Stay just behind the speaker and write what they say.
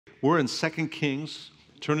We're in 2 Kings.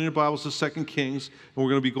 Turn in your Bibles to 2 Kings, and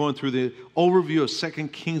we're going to be going through the overview of 2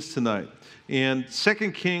 Kings tonight. And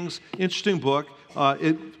 2 Kings, interesting book.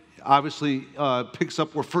 It obviously picks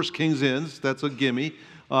up where 1 Kings ends. That's a gimme.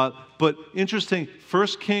 But interesting, 1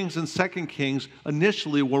 Kings and 2 Kings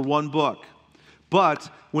initially were one book.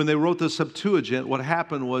 But when they wrote the Septuagint, what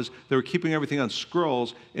happened was they were keeping everything on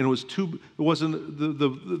scrolls, and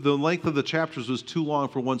the length of the chapters was too long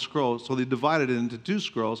for one scroll, so they divided it into two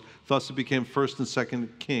scrolls. Thus, it became 1 and 2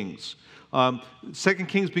 Kings. 2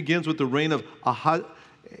 Kings begins with the reign of Ahaziah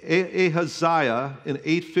in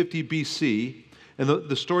 850 BC, and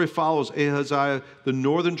the story follows Ahaziah, the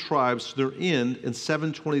northern tribes, to their end in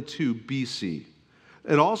 722 BC.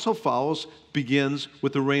 It also begins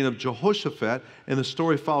with the reign of Jehoshaphat, and the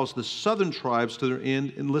story follows the southern tribes to their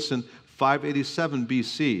end in, 587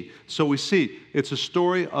 BC. So we see it's a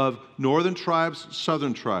story of northern tribes,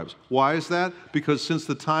 southern tribes. Why is that? Because since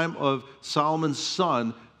the time of Solomon's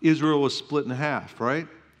son, Israel was split in half, right?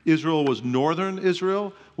 Israel was northern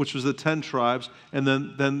Israel, which was the 10 tribes, and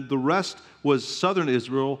then the rest was southern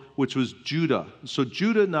Israel, which was Judah. So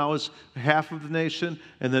Judah now is half of the nation,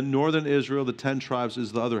 and then northern Israel, the 10 tribes,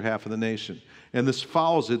 is the other half of the nation. And this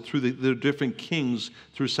follows it through the different kings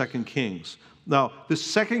through 2 Kings. Now,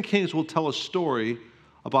 this 2 Kings will tell a story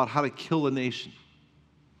about how to kill a nation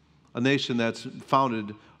that's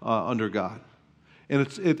founded under God. And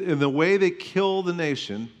in the way they kill the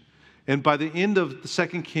nation. And by the end of the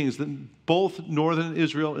 2 Kings, both northern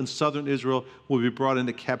Israel and southern Israel will be brought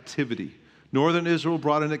into captivity. Northern Israel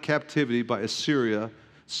brought into captivity by Assyria.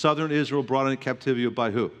 Southern Israel brought into captivity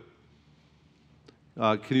by who?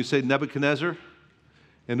 Can you say Nebuchadnezzar?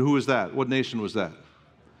 And who was that? What nation was that?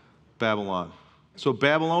 Babylon. So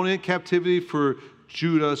Babylonian captivity for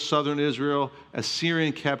Judah, southern Israel,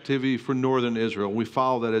 Assyrian captivity for northern Israel. We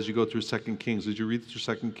follow that as you go through 2 Kings, as you read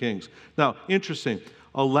through 2 Kings. Now, interesting.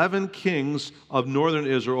 11 kings of northern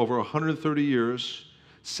Israel over 130 years,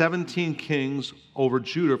 17 kings over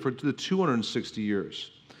Judah for the 260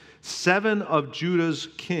 years. 7 of Judah's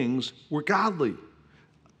kings were godly.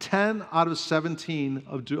 10 out of 17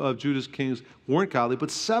 of Judah's kings weren't godly,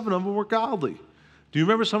 but 7 of them were godly. Do you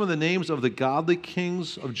remember some of the names of the godly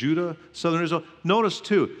kings of Judah, southern Israel? Notice,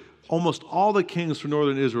 too, almost all the kings from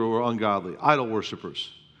northern Israel were ungodly, idol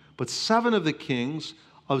worshipers. But 7 of the kings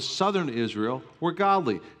of southern Israel were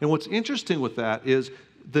godly. And what's interesting with that is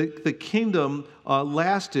the kingdom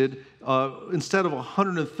lasted, instead of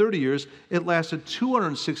 130 years, it lasted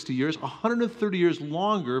 260 years, 130 years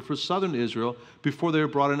longer for southern Israel before they were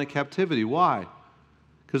brought into captivity. Why?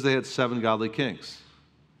 Because they had 7 godly kings.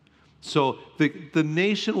 So the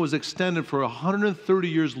nation was extended for 130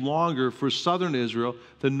 years longer for southern Israel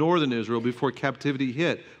than northern Israel before captivity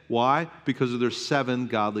hit. Why? Because of their 7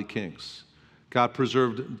 godly kings. God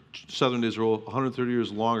preserved southern Israel 130 years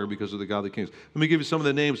longer because of the godly kings. Let me give you some of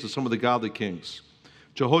the names of some of the godly kings.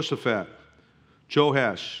 Jehoshaphat,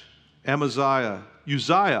 Joash, Amaziah,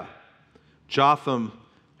 Uzziah, Jotham,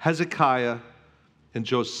 Hezekiah, and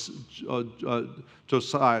Josiah.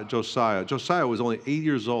 Josiah was only 8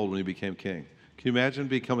 years old when he became king. Can you imagine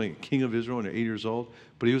becoming a king of Israel when you're 8 years old?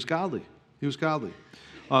 But he was godly. He was godly.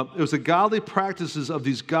 It was the godly practices of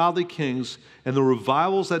these godly kings and the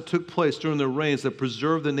revivals that took place during their reigns that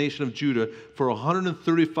preserved the nation of Judah for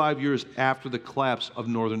 135 years after the collapse of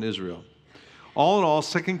northern Israel. All in all,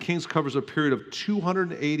 2 Kings covers a period of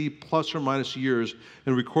 280 plus or minus years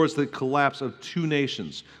and records the collapse of 2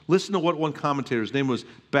 nations. Listen to what one commentator, his name was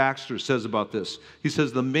Baxter, says about this. He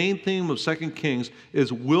says, the main theme of 2 Kings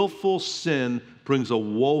is willful sin brings a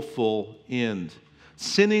woeful end.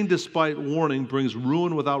 Sinning despite warning brings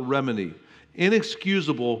ruin without remedy.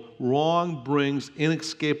 Inexcusable wrong brings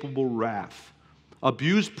inescapable wrath.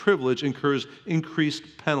 Abused privilege incurs increased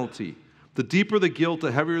penalty. The deeper the guilt,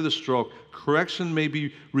 the heavier the stroke. Correction may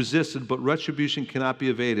be resisted, but retribution cannot be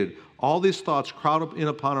evaded. All these thoughts crowd in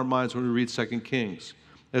upon our minds when we read 2 Kings.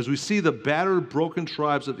 As we see the battered, broken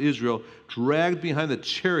tribes of Israel dragged behind the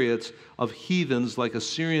chariots of heathens like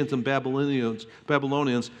Assyrians and Babylonians,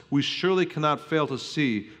 we surely cannot fail to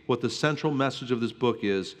see what the central message of this book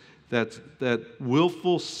is, that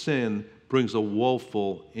willful sin brings a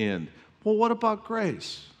woeful end. Well, what about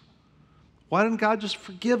grace? Why didn't God just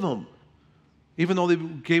forgive them? Even though they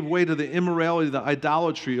gave way to the immorality, the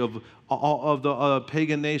idolatry of the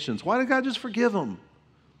pagan nations. Why did God just forgive them?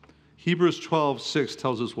 Hebrews 12:6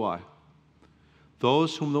 tells us why.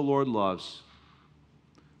 Those whom the Lord loves,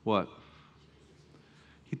 what?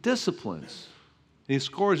 He disciplines. And he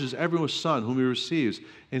scourges every son whom he receives.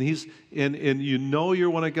 And you know you're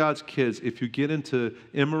one of God's kids if you get into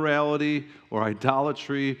immorality or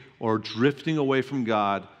idolatry or drifting away from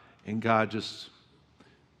God And God just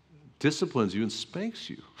disciplines you and spanks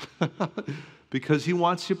you because he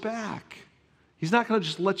wants you back. He's not going to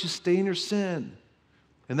just let you stay in your sin.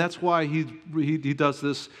 And that's why he does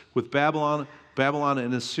this with Babylon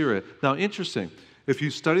and Assyria. Now, interesting, if you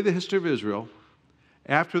study the history of Israel,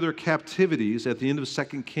 after their captivities at the end of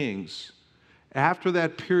 2 Kings, after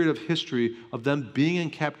that period of history of them being in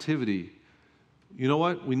captivity, you know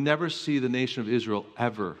what? We never see the nation of Israel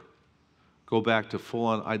ever go back to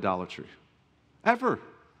full-on idolatry. Ever.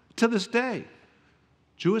 To this day.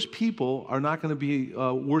 Jewish people are not going to be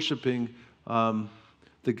worshiping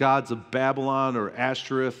the gods of Babylon or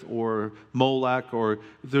Ashtoreth or Molech, or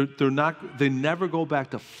they never go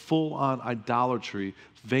back to full-on idolatry,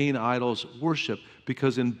 vain idols worship,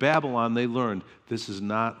 because in Babylon they learned this is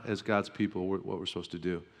not as God's people what we're supposed to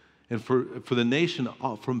do. And for the nation,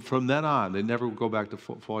 from then on, they never go back to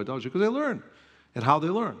full idolatry because they learned. And how they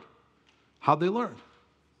learned? How'd they learn?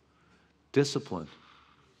 Discipline.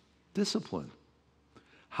 Discipline.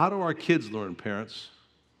 How do our kids learn, parents?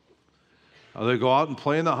 They go out and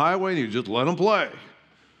play in the highway and you just let them play.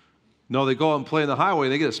 No, they go out and play in the highway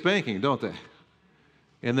and they get a spanking, don't they?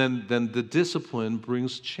 And then the discipline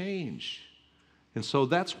brings change. And so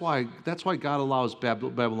that's why God allows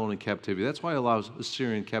Babylonian captivity. That's why he allows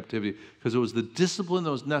Assyrian captivity, because it was the discipline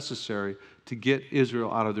that was necessary to get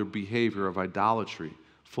Israel out of their behavior of idolatry,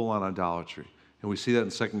 full-on idolatry. And we see that in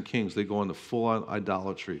 2 Kings. They go into full-on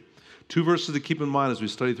idolatry. 2 verses to keep in mind as we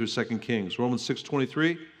study through 2 Kings. Romans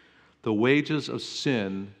 6:23, the wages of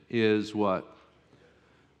sin is what?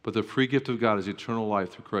 But the free gift of God is eternal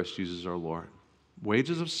life through Christ Jesus our Lord.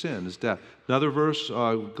 Wages of sin is death. Another verse,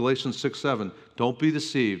 Galatians 6:7, don't be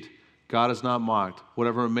deceived. God is not mocked.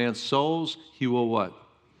 Whatever a man sows, he will what?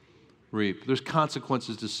 Reap. There's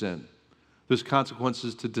consequences to sin. There's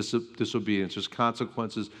consequences to disobedience. There's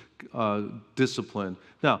consequences, discipline.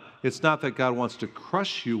 Now, it's not that God wants to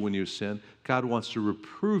crush you when you sin. God wants to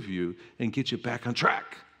reprove you and get you back on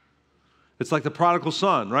track. It's like the prodigal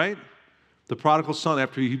son, right? The prodigal son,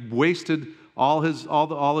 after he wasted all his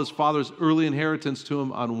father's early inheritance to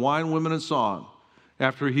him on wine, women, and song,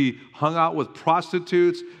 after he hung out with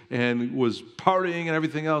prostitutes and was partying and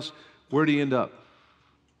everything else, where did he end up?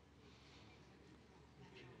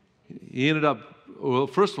 He ended up, well,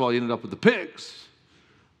 first of all, he ended up with the pigs.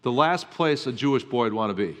 The last place a Jewish boy would want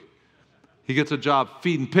to be. He gets a job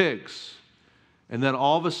feeding pigs. And then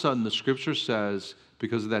all of a sudden, the scripture says,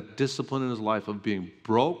 because of that discipline in his life of being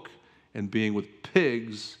broke and being with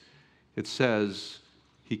pigs, it says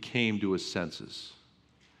he came to his senses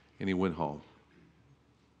and he went home.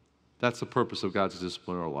 That's the purpose of God's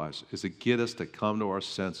discipline in our lives, is to get us to come to our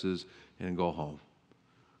senses and go home.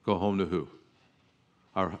 Go home to who?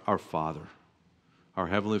 Our Father, our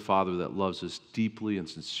Heavenly Father that loves us deeply and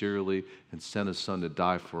sincerely and sent His Son to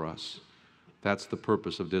die for us. That's the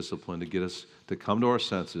purpose of discipline, to get us to come to our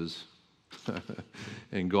senses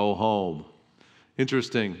and go home.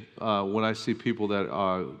 Interesting, when I see people that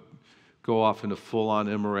go off into full-on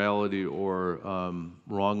immorality or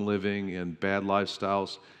wrong living and bad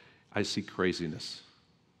lifestyles, I see craziness.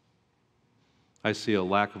 I see a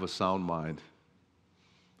lack of a sound mind.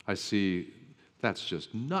 I see that's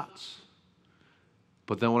just nuts.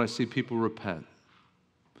 But then when I see people repent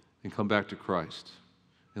and come back to Christ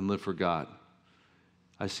and live for God,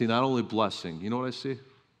 I see not only blessing, you know what I see?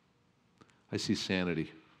 I see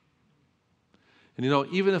sanity. And you know,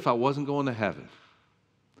 even if I wasn't going to heaven,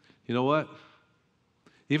 you know what?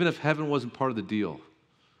 Even if heaven wasn't part of the deal,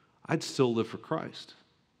 I'd still live for Christ.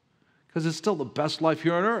 Because it's still the best life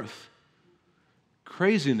here on earth.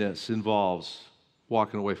 Craziness involves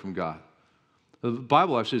walking away from God. The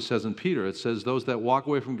Bible actually says in Peter, it says those that walk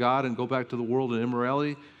away from God and go back to the world and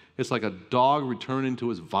immorality, it's like a dog returning to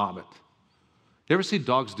his vomit. You ever see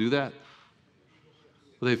dogs do that?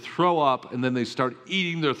 They throw up and then they start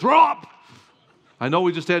eating their throw up. I know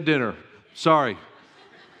we just had dinner. Sorry.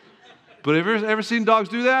 But have you ever seen dogs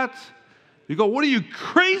do that? You go, what are you,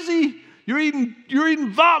 crazy? You're eating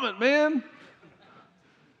vomit, man.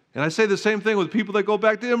 And I say the same thing with people that go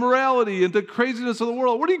back to immorality and the craziness of the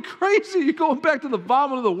world. What are you, crazy? You're going back to the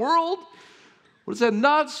vomit of the world? What is that,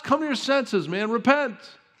 nuts? Come to your senses, man. Repent.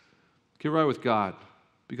 Get right with God,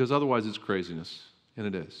 because otherwise it's craziness. And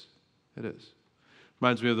it is. It is.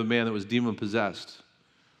 Reminds me of the man that was demon-possessed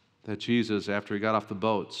that Jesus, after he got off the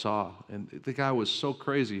boat, saw. And the guy was so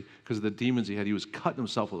crazy because of the demons he had. He was cutting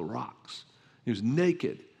himself with rocks. He was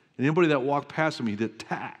naked. And anybody that walked past him, he'd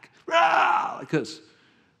attack. Rah! Like this.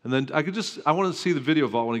 And then I want to see the video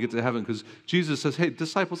of it when I get to heaven, because Jesus says, hey,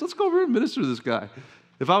 disciples, let's go over and minister to this guy.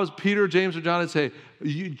 If I was Peter, James, or John, I'd say,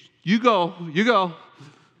 you go.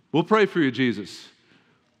 We'll pray for you, Jesus.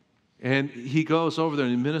 And he goes over there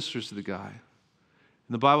and he ministers to the guy.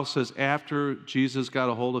 And the Bible says after Jesus got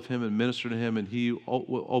a hold of him and ministered to him and he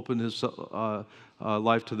opened his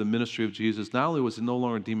life to the ministry of Jesus, not only was he no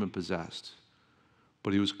longer demon-possessed,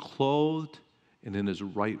 but he was clothed and in his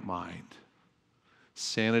right mind.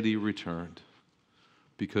 Sanity returned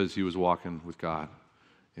because he was walking with God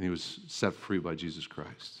and he was set free by Jesus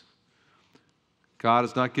Christ. God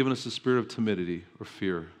has not given us a spirit of timidity or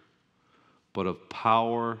fear, but of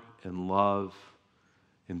power and love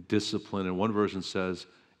and discipline. And one version says,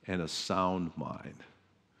 and a sound mind.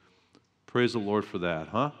 Praise the Lord for that,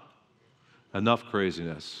 huh? Enough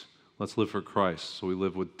craziness. Let's live for Christ. So we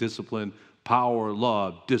live with discipline, power,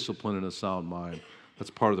 love, discipline, and a sound mind.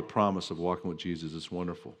 That's part of the promise of walking with Jesus. It's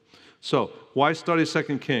wonderful. So, why study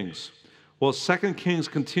 2 Kings? Well, 2 Kings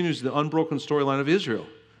continues the unbroken storyline of Israel.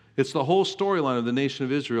 It's the whole storyline of the nation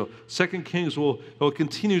of Israel. 2 Kings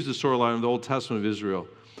continues the storyline of the Old Testament of Israel.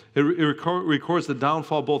 It records the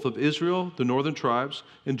downfall both of Israel, the northern tribes,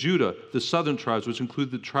 and Judah, the southern tribes, which include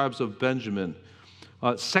the tribes of Benjamin.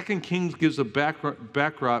 2 Kings gives a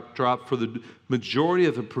backdrop for the majority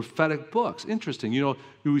of the prophetic books. Interesting. You know,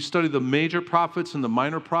 we study the major prophets and the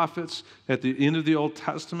minor prophets at the end of the Old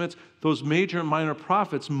Testament. Those major and minor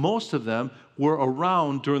prophets, most of them were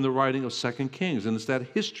around during the writing of 2 Kings, and it's that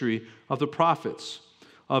history of the prophets.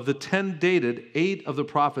 Of the 10 dated, 8 of the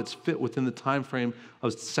prophets fit within the time frame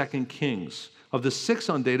of 2 Kings. Of the 6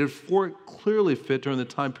 undated, 4 clearly fit during the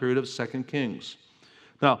time period of 2 Kings.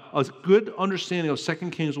 Now, a good understanding of 2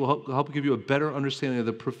 Kings will help give you a better understanding of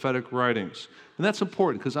the prophetic writings. And that's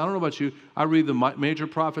important because I don't know about you, I read the major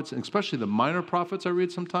prophets, and especially the minor prophets I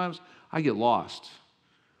read sometimes, I get lost.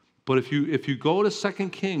 But if you go to 2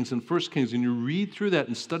 Kings and 1 Kings and you read through that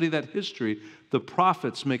and study that history, the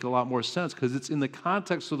prophets make a lot more sense because it's in the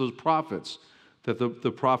context of those prophets that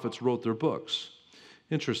the prophets wrote their books.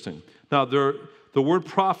 Interesting. Now, the word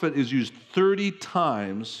prophet is used 30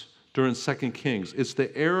 times during 2 Kings. It's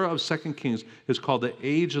the era of 2 Kings. It's called the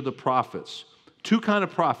age of the prophets. 2 kinds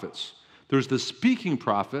of prophets. There's the speaking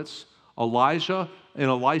prophets, Elijah and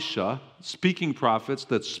Elisha, speaking prophets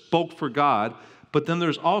that spoke for God. But then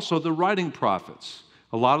there's also the writing prophets.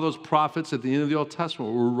 A lot of those prophets at the end of the Old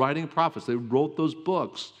Testament were writing prophets. They wrote those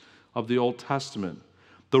books of the Old Testament.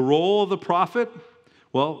 The role of the prophet,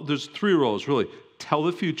 well, there's 3 roles, really. Tell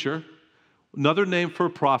the future. Another name for a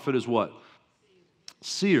prophet is what?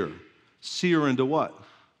 Seer. Seer into what?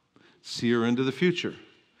 Seer into the future.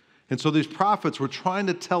 And so these prophets were trying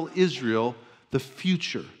to tell Israel the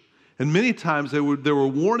future. And many times they were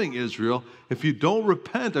warning Israel, if you don't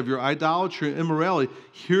repent of your idolatry and immorality,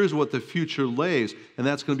 here's what the future lays, and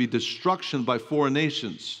that's going to be destruction by foreign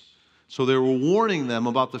nations. So they were warning them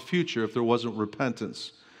about the future if there wasn't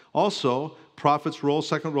repentance. Also, prophets' role,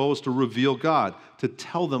 second role, was to reveal God, to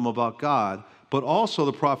tell them about God. But also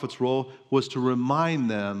the prophet's role was to remind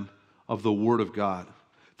them of the Word of God.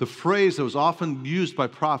 The phrase that was often used by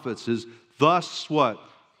prophets is, thus what?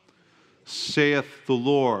 Saith the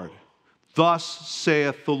Lord. Thus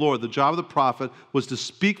saith the Lord. The job of the prophet was to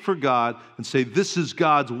speak for God and say, this is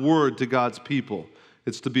God's word to God's people.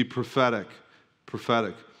 It's to be prophetic.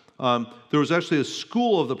 There was actually a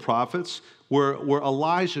school of the prophets where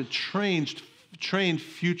Elijah trained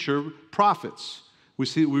future prophets.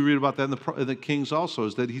 We read about that in the Kings also,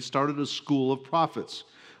 is that he started a school of prophets.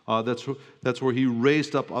 That's where he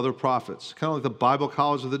raised up other prophets, kind of like the Bible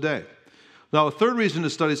college of the day. Now, a third reason to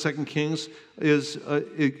study 2 Kings is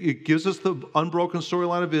it gives us the unbroken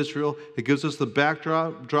storyline of Israel. It gives us the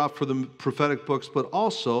backdrop for the prophetic books, but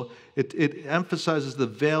also it emphasizes the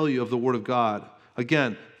value of the Word of God.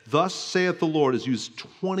 Again, thus saith the Lord is used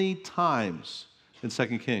 20 times in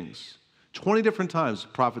 2 Kings. 20 different times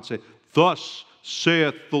prophets say, thus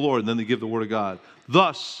saith the Lord, and then they give the Word of God.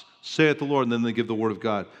 Thus saith the Lord, and then they give the Word of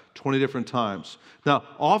God. 20 different times. Now,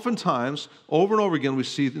 oftentimes, over and over again, we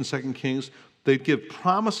see in 2 Kings, they give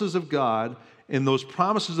promises of God, and those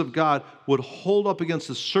promises of God would hold up against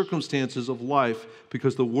the circumstances of life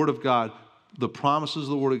because the Word of God, the promises of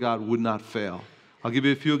the Word of God would not fail. I'll give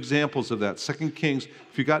you a few examples of that. 2 Kings,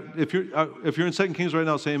 if you're in 2 Kings right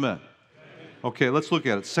now, say amen. Okay, let's look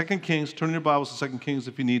at it. 2 Kings, turn in your Bibles to 2 Kings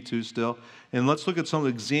if you need to still. And let's look at some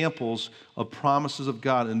examples of promises of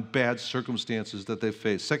God in bad circumstances that they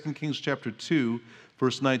face. 2 Kings chapter 2,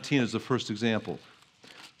 verse 19 is the first example.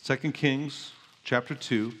 2 Kings chapter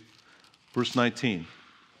 2, verse 19.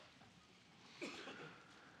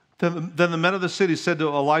 Then the men of the city said to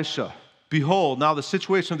Elisha, behold, now the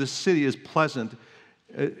situation of this city is pleasant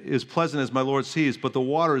as my Lord sees, but the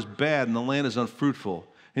water is bad and the land is unfruitful.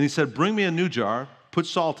 And he said, bring me a new jar, put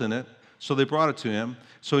salt in it. So they brought it to him.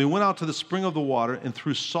 So he went out to the spring of the water and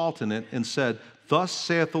threw salt in it and said, thus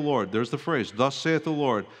saith the Lord. There's the phrase, thus saith the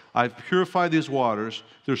Lord, I've purified these waters.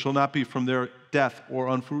 There shall not be from their death or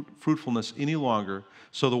unfruitfulness any longer.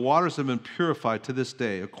 So the waters have been purified to this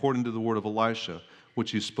day, according to the word of Elisha,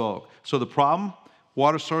 which he spoke. So the problem,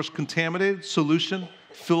 water source contaminated, solution,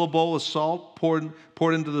 fill a bowl of salt,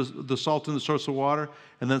 poured into the salt in the source of water.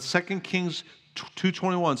 And then 2 Kings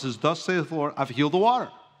 2:21 says, thus saith the Lord, I've healed the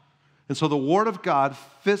water. And so the word of God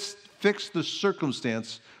fixed the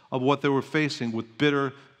circumstance of what they were facing with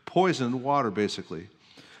bitter, poisoned water, basically.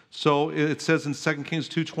 So it says in 2 Kings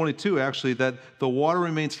 2:22, actually, that the water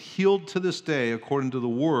remains healed to this day according to the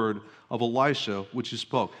word of Elisha, which he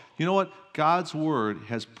spoke. You know what? God's word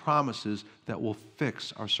has promises that will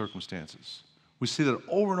fix our circumstances. We see that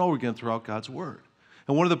over and over again throughout God's word.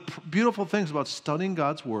 And one of the beautiful things about studying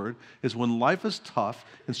God's word is when life is tough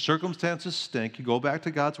and circumstances stink, you go back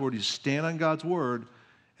to God's word, you stand on God's word,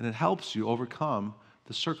 and it helps you overcome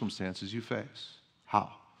the circumstances you face.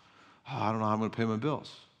 How? Oh, I don't know how I'm going to pay my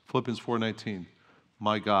bills. Philippians 4:19,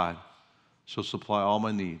 my God shall supply all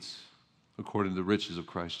my needs according to the riches of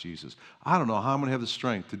Christ Jesus. I don't know how I'm going to have the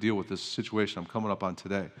strength to deal with this situation I'm coming up on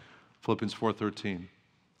today. Philippians 4:13,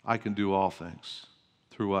 I can do all things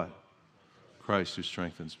through what? Christ who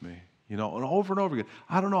strengthens me. You know, and over again.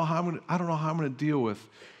 I don't know how I'm going to deal with,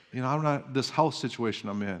 this health situation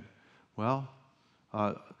I'm in. Well,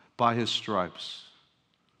 by his stripes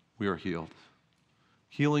we are healed.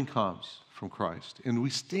 Healing comes from Christ. And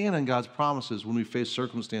we stand on God's promises when we face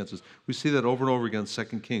circumstances. We see that over and over again in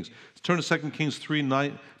 2 Kings. Let's turn to 2 Kings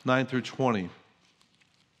 3:9 through 20.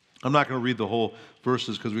 I'm not going to read the whole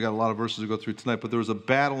verses because we got a lot of verses to go through tonight, but there was a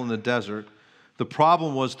battle in the desert. The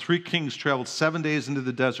problem was 3 kings traveled 7 days into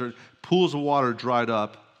the desert. Pools of water dried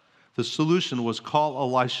up. The solution was call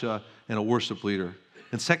Elisha and a worship leader.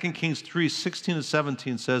 And 2 Kings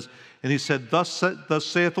 3:16-17 says, and he said, thus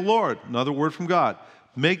saith the Lord, another word from God,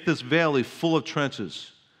 make this valley full of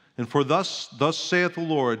trenches. And for thus saith the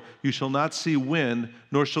Lord, you shall not see wind,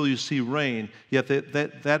 nor shall you see rain, yet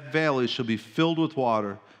that valley shall be filled with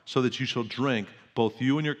water, so that you shall drink, both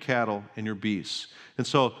you and your cattle and your beasts. And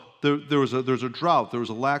so there was a drought, there was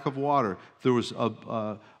a lack of water, there was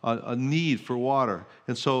a need for water.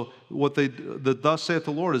 And so thus saith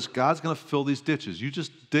the Lord is God's going to fill these ditches. You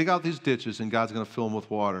just dig out these ditches and God's going to fill them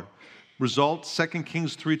with water. Result, 2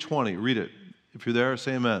 Kings 3:20. Read it. If you're there,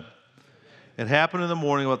 say amen. It happened in the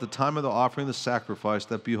morning about the time of the offering of the sacrifice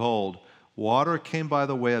that, behold, water came by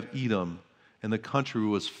the way of Edom, and the country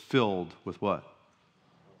was filled with what?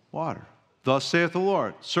 Water. Thus saith the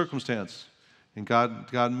Lord. Circumstance. And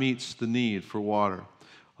God meets the need for water.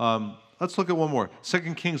 Let's look at one more.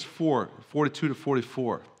 2 Kings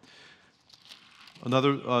 4:42-44.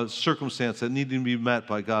 Another circumstance that needed to be met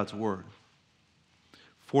by God's word.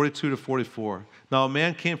 42-44. Now a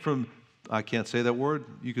man came from, I can't say that word.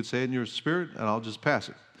 You could say it in your spirit, and I'll just pass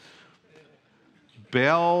it.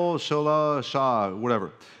 Baal, Sholah, Shah,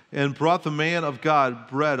 whatever. And brought the man of God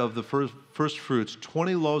bread of the first fruits,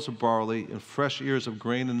 20 loaves of barley and fresh ears of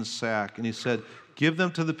grain in the sack. And he said, give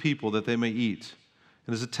them to the people that they may eat.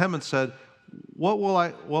 And his attendant said, what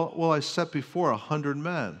will I set before 100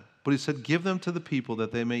 men? But he said, give them to the people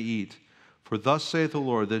that they may eat. For thus saith the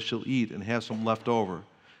Lord, they shall eat and have some left over.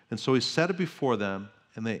 And so he set it before them,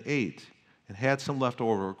 and they ate and had some left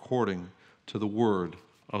over according to the word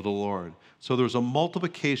of the Lord. So there was a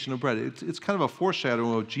multiplication of bread. It's kind of a foreshadowing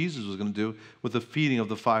of what Jesus was going to do with the feeding of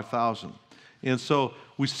the 5,000. And so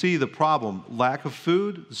we see the problem, lack of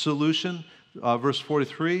food, the solution. Verse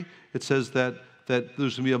 43, it says that there's going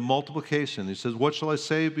to be a multiplication. He says, what shall I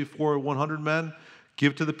say before 100 men?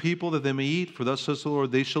 Give to the people that they may eat, for thus says the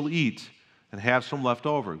Lord, they shall eat and have some left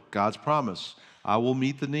over. God's promise, I will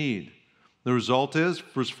meet the need. The result is,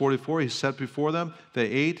 verse 44, he set before them, they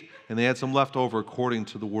ate, and they had some left over according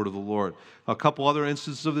to the word of the Lord. A couple other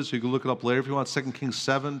instances of this, you can look it up later if you want. 2 Kings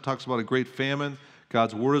 7 talks about a great famine.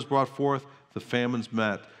 God's word is brought forth, the famine's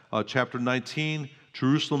met. Chapter 19,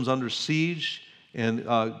 Jerusalem's under siege, and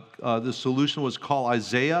the solution was call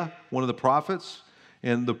Isaiah, one of the prophets,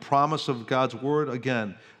 and the promise of God's word,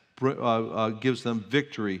 again, gives them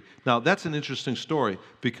victory. Now, that's an interesting story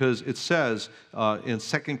because it says in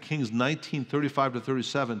 2 Kings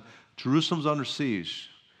 19:35-37, Jerusalem's under siege.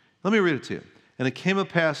 Let me read it to you. And it came to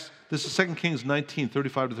pass, this is 2 Kings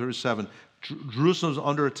 19:35-37, Jerusalem's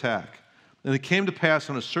under attack. And it came to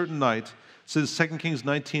pass on a certain night, it says 2 Kings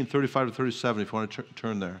 19:35-37, if you want to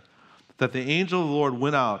turn there, that the angel of the Lord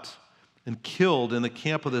went out and killed in the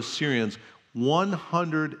camp of the Assyrians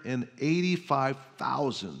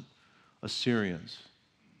 185,000 Assyrians.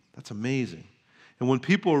 That's amazing. And when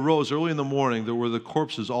people arose early in the morning, there were the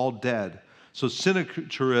corpses all dead. So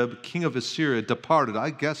Sennacherib, king of Assyria, departed.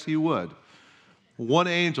 I guess he would. One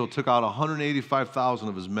angel took out 185,000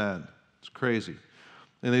 of his men. It's crazy.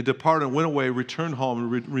 And they departed and went away, returned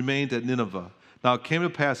home, and remained at Nineveh. Now it came to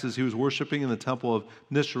pass as he was worshiping in the temple of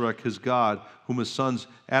Nisroch, his god, whom his sons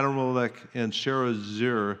Adrammelech and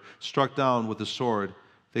Sharezer struck down with the sword.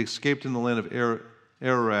 They escaped in the land of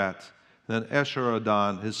Ararat. And then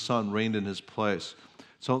Esarhaddon, his son, reigned in his place.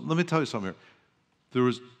 So let me tell you something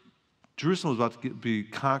here. Jerusalem was about to be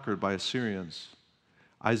conquered by Assyrians.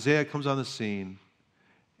 Isaiah comes on the scene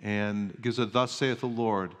and gives a thus saith the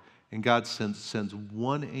Lord. And God sends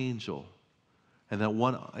one angel. And that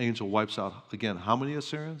one angel wipes out, again, how many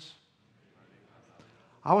Assyrians?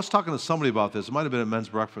 I was talking to somebody about this. It might have been at men's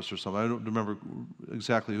breakfast or something. I don't remember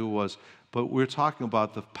exactly who it was. But we were talking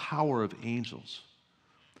about the power of angels.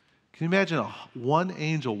 Can you imagine one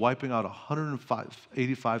angel wiping out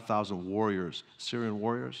 185,000 warriors, Syrian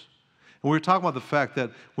warriors? And we were talking about the fact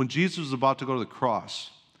that when Jesus was about to go to the cross,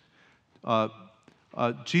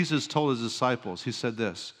 Jesus told his disciples, he said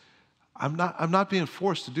this, I'm not being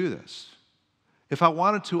forced to do this. If I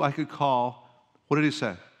wanted to, I could call, what did he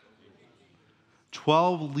say?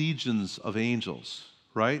 12 legions of angels,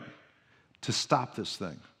 right? To stop this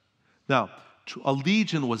thing. Now, a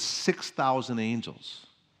legion was 6,000 angels.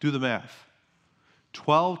 Do the math.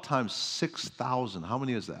 12 times 6,000, how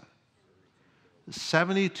many is that?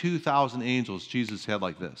 72,000 angels Jesus had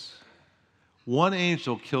like this. One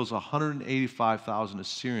angel kills 185,000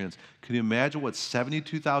 Assyrians. Can you imagine what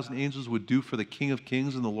 72,000 angels would do for the King of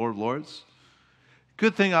Kings and the Lord of Lords?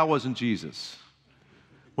 Good thing I wasn't Jesus.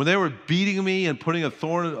 When they were beating me and putting a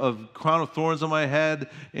crown of thorns on my head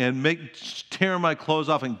and tearing my clothes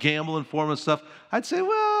off and gambling for them and stuff, I'd say,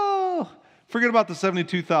 well, forget about the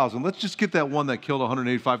 72,000. Let's just get that one that killed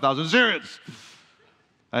 185,000 Assyrians.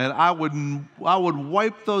 And I would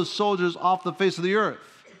wipe those soldiers off the face of the earth.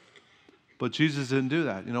 But Jesus didn't do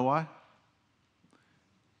that. You know why?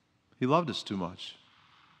 He loved us too much.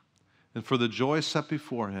 And for the joy set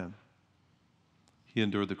before him, he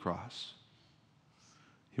endured the cross.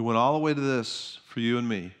 He went all the way to this for you and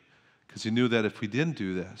me because he knew that if we didn't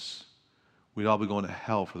do this, we'd all be going to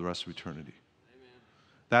hell for the rest of eternity.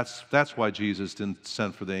 Amen. That's why Jesus didn't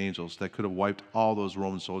send for the angels that could have wiped all those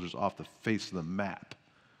Roman soldiers off the face of the map,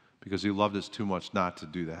 because he loved us too much not to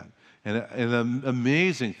do that. And the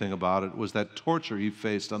amazing thing about it was that torture he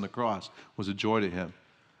faced on the cross was a joy to him,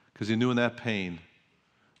 because he knew in that pain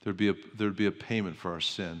there'd be a payment for our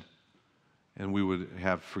sin, and we would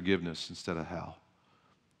have forgiveness instead of hell.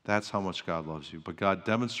 That's how much God loves you. But God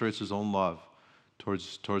demonstrates his own love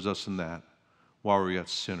towards us in that while we were yet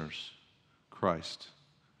sinners, Christ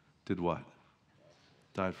did what?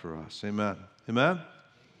 Died for us. Amen. Amen?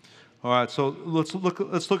 All right, so let's look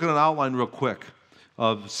at an outline real quick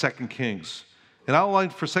of 2 Kings. An outline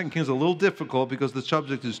for 2 Kings is a little difficult because the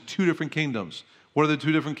subject is two different kingdoms. What are the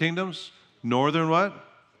two different kingdoms? Northern what?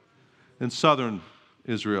 And southern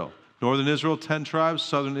Israel. Northern Israel, 10 tribes.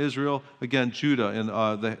 Southern Israel, again, Judah and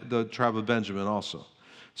the tribe of Benjamin also.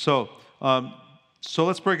 So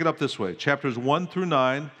let's break it up this way. Chapters 1 through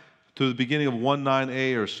 9, to the beginning of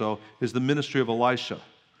 1:9a or so, is the ministry of Elisha.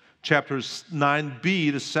 Chapters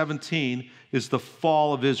 9b to 17 is the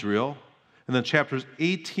fall of Israel. And then chapters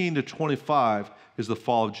 18 to 25 is the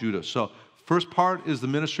fall of Judah. So first part is the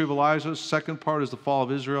ministry of Elijah. Second part is the fall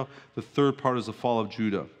of Israel. The third part is the fall of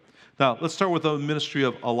Judah. Now, let's start with the ministry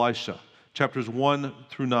of Elisha, chapters 1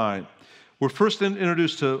 through 9. We're first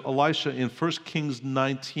introduced to Elisha in 1 Kings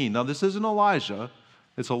 19. Now, this isn't Elijah.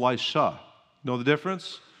 It's Elisha. Know the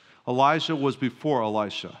difference? Elijah was before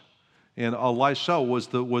Elisha. And Elisha was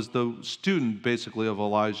the student, basically, of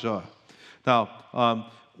Elijah. Now,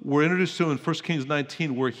 we're introduced to him in 1 Kings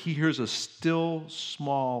 19, where he hears a still,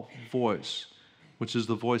 small voice, which is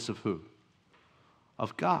the voice of who?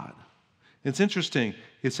 Of God. It's interesting.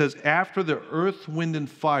 It says, after the earth, wind, and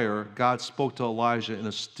fire, God spoke to Elijah in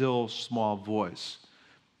a still, small voice.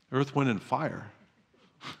 Earth, wind, and fire.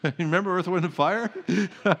 You remember Earth, Wind, and Fire?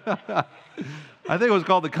 I think it was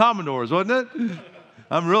called the Commodores, wasn't it?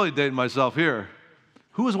 I'm really dating myself here.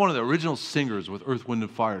 Who was one of the original singers with Earth, Wind,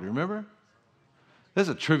 and Fire? Do you remember? That's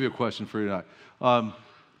a trivia question for you tonight.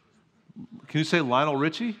 Can you say Lionel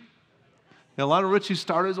Richie? Yeah, Lionel Richie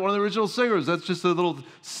started as one of the original singers. That's just a little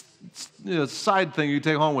side thing you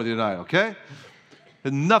take home with you tonight, okay?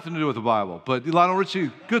 Had nothing to do with the Bible. But Lionel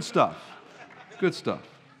Richie, good stuff. Good stuff.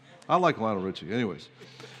 I like Lionel Richie. Anyways.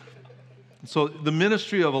 So the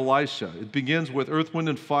ministry of Elisha, it begins with earth, wind,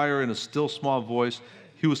 and fire in a still small voice.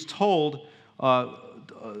 He was told to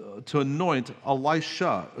anoint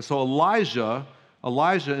Elisha. So Elijah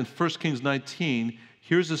Elijah in 1 Kings 19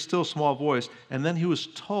 hears a still small voice, and then he was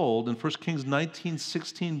told in 1 Kings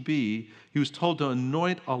 19:16b, he was told to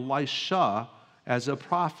anoint Elisha as a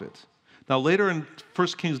prophet. Now later in 1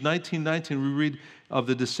 Kings 19:19, we read of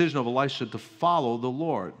the decision of Elisha to follow the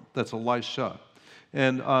Lord. That's Elisha.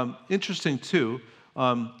 And interesting too,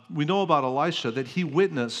 we know about Elisha that he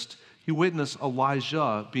witnessed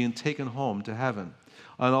Elijah being taken home to heaven.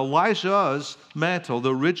 And Elijah's mantle,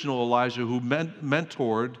 the original Elijah who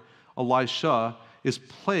mentored Elisha, is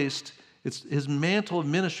placed, his mantle of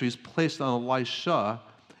ministry is placed on Elisha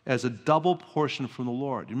as a double portion from the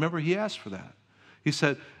Lord. You remember he asked for that. He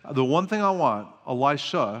said, the one thing I want,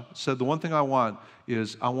 Elisha said, the one thing I want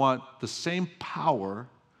is I want the same power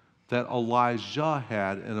that Elijah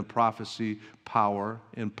had in a prophecy power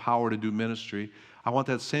and power to do ministry. I want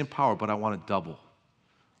that same power, but I want it double.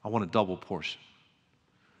 I want a double portion.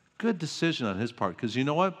 Good decision on his part, because you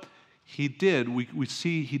know what? He did, we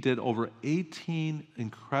see he did over 18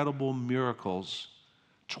 incredible miracles,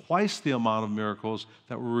 twice the amount of miracles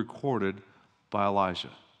that were recorded by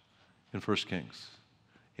Elijah in 1 Kings.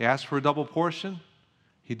 He asked for a double portion.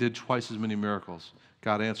 He did twice as many miracles.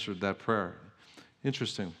 God answered that prayer.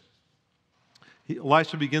 Interesting.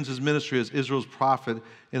 Elisha begins his ministry as Israel's prophet,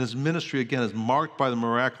 and his ministry, again, is marked by the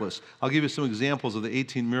miraculous. I'll give you some examples of the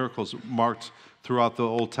 18 miracles marked throughout the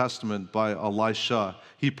Old Testament by Elisha.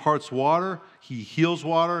 He parts water, he heals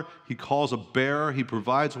water, he calls a bear, he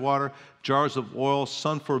provides water, jars of oil,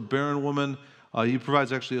 son for a barren woman. He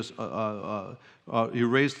provides actually, he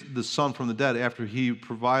raised the son from the dead. After he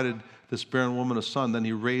provided this barren woman a son, then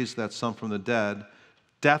he raised that son from the dead.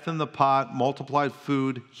 Death in the pot, multiplied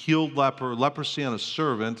food, healed leprosy on a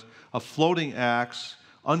servant, a floating axe,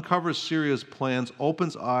 uncovers Syria's plans,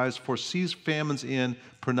 opens eyes, foresees famines in,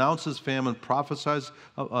 pronounces famine, prophesies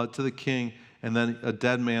to the king, and then a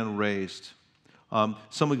dead man raised.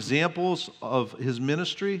 Some examples of his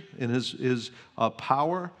ministry and his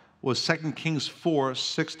power was 2 Kings 4,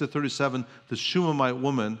 6-37, the Shunammite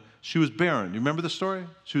woman. She was barren. You remember the story?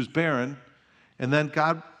 She was barren. And then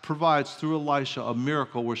God provides through Elisha a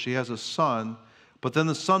miracle where she has a son, but then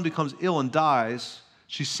the son becomes ill and dies.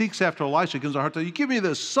 She seeks after Elisha, gives her a hard time. You give me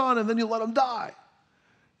this son, and then you let him die.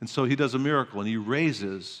 And so he does a miracle, and he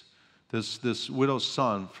raises this widow's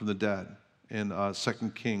son from the dead in 2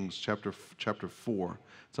 Kings chapter 4.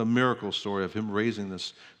 It's a miracle story of him raising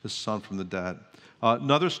this son from the dead.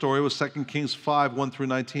 Another story was 2 Kings 5,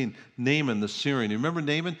 1-19. Naaman, the Syrian. You remember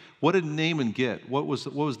Naaman? What did Naaman get? What was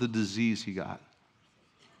the disease he got?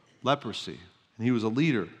 Leprosy. And he was a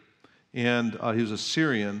leader. And he was a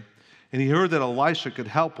Syrian. And he heard that Elisha could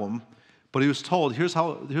help him. But he was told, here's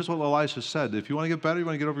what Elisha said. If you want to get better, you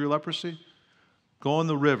want to get over your leprosy, go in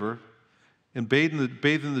the river and bathe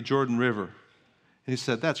in the Jordan River. And he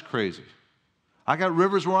said, that's crazy. I got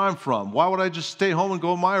rivers where I'm from. Why would I just stay home and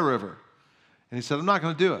go in my river? And he said, I'm not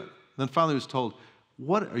going to do it. And then finally he was told,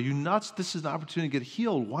 what, are you nuts? This is an opportunity to get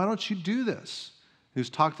healed. Why don't you do this? He was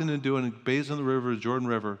talked into doing it, bathes in the river, the Jordan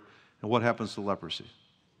River, and what happens to leprosy?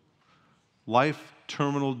 Life,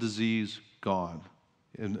 terminal disease, gone.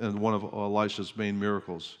 In one of Elisha's main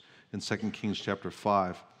miracles in 2 Kings chapter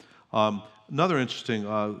 5. Another interesting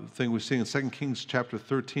thing we see in 2 Kings chapter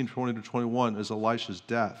 13, 20-21 is Elisha's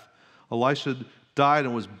death. Elisha died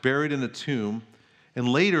and was buried in a tomb. And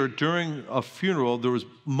later, during a funeral, there was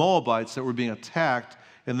Moabites that were being attacked.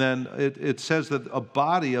 And then it says that a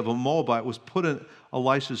body of a Moabite was put in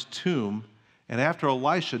Elisha's tomb. And after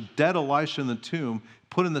dead Elisha in the tomb,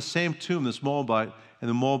 put in the same tomb this Moabite, and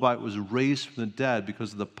the Moabite was raised from the dead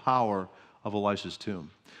because of the power of Elisha's tomb.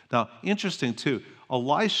 Now, interesting too,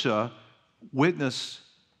 Elisha witnessed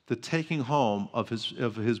the taking home of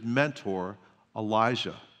his mentor,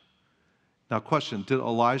 Elijah. Now, question, did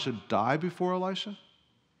Elijah die before Elisha?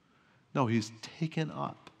 No, he's taken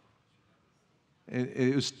up.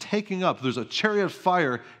 It was taking up. There's a chariot of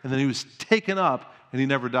fire, and then he was taken up, and he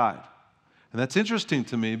never died. And that's interesting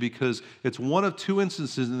to me because it's one of two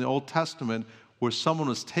instances in the Old Testament where someone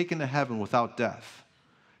was taken to heaven without death.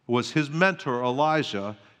 It was his mentor,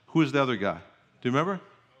 Elijah. Who was the other guy? Do you remember?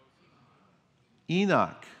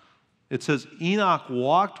 Enoch. It says Enoch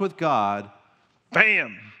walked with God,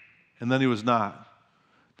 bam, and then he was not.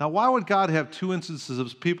 Now, why would God have two instances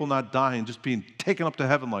of people not dying, just being taken up to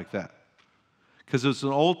heaven like that? Because it's an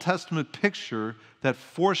Old Testament picture that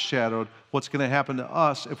foreshadowed what's going to happen to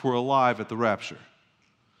us if we're alive at the rapture.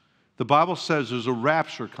 The Bible says there's a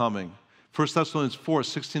rapture coming. 1 Thessalonians 4,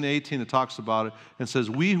 16-18, it talks about it and says,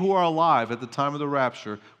 we who are alive at the time of the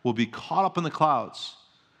rapture will be caught up in the clouds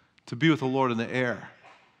to be with the Lord in the air.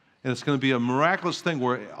 And it's going to be a miraculous thing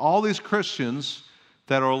where all these Christians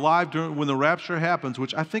that are alive when the rapture happens,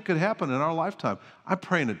 which I think could happen in our lifetime. I'm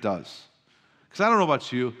praying it does. Because I don't know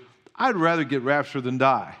about you, I'd rather get raptured than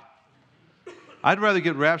die. I'd rather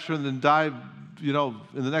get raptured than die, in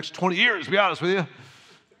the next 20 years, to be honest with you.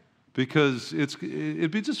 Because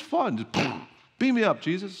it'd be just fun. Just beam me up,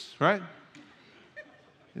 Jesus, right?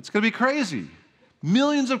 It's going to be crazy.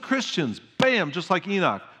 Millions of Christians, bam, just like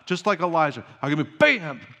Enoch, just like Elijah, are going to be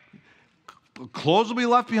bam. Clothes will be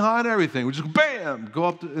left behind, everything. We just bam, go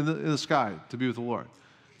up in the sky to be with the Lord.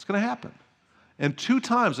 It's going to happen. And 2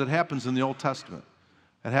 times it happens in the Old Testament.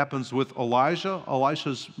 It happens with Elijah,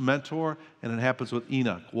 Elisha's mentor, and it happens with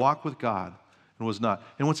Enoch. Walk with God and was not.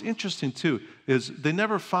 And what's interesting, too, is they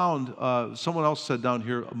never found, someone else said down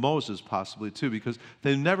here, Moses possibly, too, because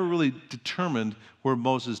they never really determined where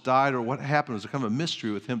Moses died or what happened. It was kind of a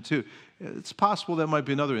mystery with him, too. It's possible that might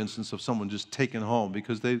be another instance of someone just taken home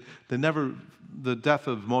because the death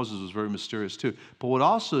of Moses was very mysterious, too. But what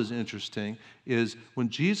also is interesting is when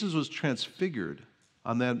Jesus was transfigured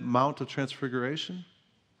on that Mount of Transfiguration,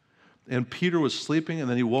 and Peter was sleeping and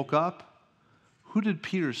then he woke up, who did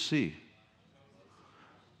Peter see?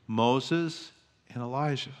 Moses and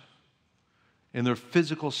Elijah in their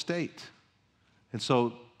physical state. And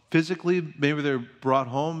so physically, maybe they're brought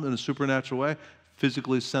home in a supernatural way,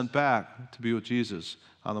 physically sent back to be with Jesus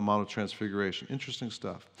on the Mount of Transfiguration. Interesting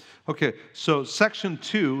stuff. Okay, so section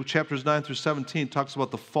 2, chapters 9 through 17, talks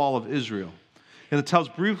about the fall of Israel. And it tells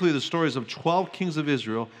briefly the stories of 12 kings of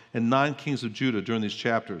Israel and 9 kings of Judah during these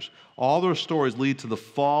chapters. All their stories lead to the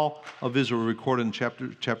fall of Israel, recorded in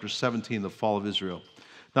chapter 17, the fall of Israel.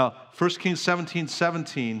 Now, 1 Kings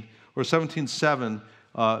 17:17 or 17:7,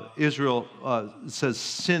 Israel says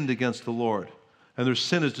sinned against the Lord, and their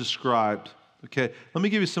sin is described. Okay, let me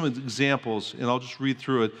give you some examples, and I'll just read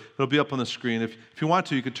through it. It'll be up on the screen. If you want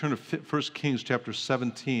to, you could turn to 1 Kings chapter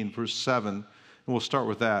 17, verse 7, and we'll start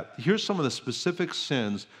with that. Here's some of the specific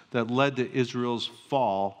sins that led to Israel's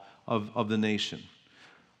fall of the nation.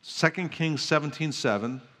 2 Kings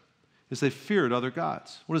 17:7 is they feared other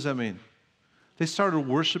gods. What does that mean? They started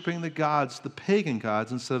worshiping the gods, the pagan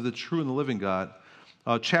gods, instead of the true and the living God.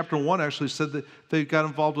 Chapter 1 actually said that they got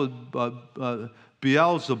involved with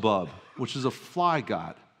Beelzebub, which is a fly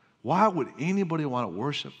god. Why would anybody want to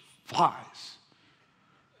worship flies?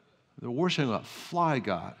 They're worshiping a fly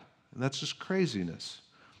god, and that's just craziness.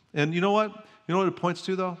 And you know what? You know what it points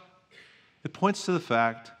to, though? It points to the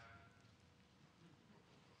fact,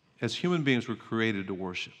 as human beings, we're created to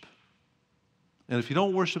worship. And if you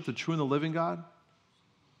don't worship the true and the living God,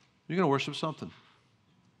 you're going to worship something.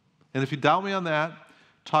 And if you doubt me on that,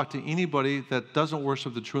 talk to anybody that doesn't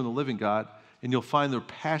worship the true and the living God, and you'll find they're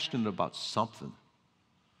passionate about something.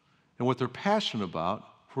 And what they're passionate about,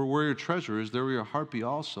 for where your treasure is, there will your heart be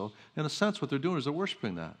also. In a sense, what they're doing is they're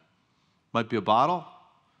worshiping that. Might be a bottle,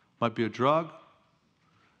 might be a drug,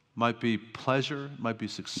 might be pleasure, might be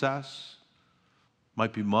success,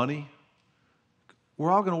 might be money.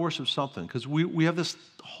 We're all going to worship something because we have this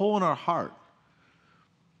hole in our heart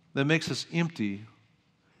that makes us empty,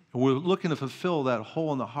 and we're looking to fulfill that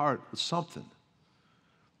hole in the heart with something.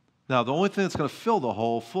 Now, the only thing that's going to fill the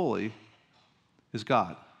hole fully is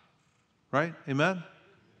God, right? Amen?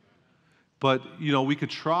 But, we could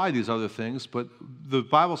try these other things, but the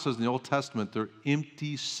Bible says in the Old Testament they're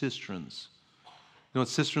empty cisterns. You know what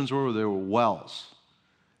cisterns were? They were wells.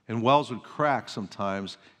 And wells would crack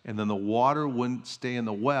sometimes, and then the water wouldn't stay in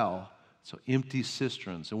the well, so empty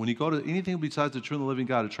cisterns. And when you go to anything besides the true and the living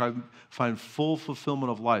God to try to find full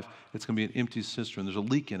fulfillment of life, it's going to be an empty cistern. There's a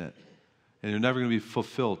leak in it, and you're never going to be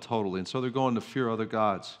fulfilled totally. And so they're going to fear other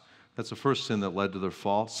gods. That's the first sin that led to their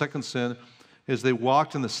fall. Second sin is they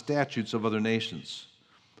walked in the statutes of other nations.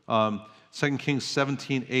 2 Kings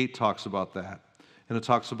 17:8 talks about that. And it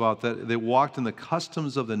talks about that they walked in the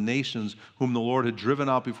customs of the nations whom the Lord had driven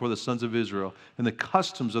out before the sons of Israel, and the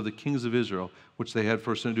customs of the kings of Israel, which they had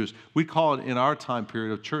first introduced. We call it, in our time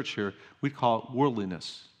period of church here, we call it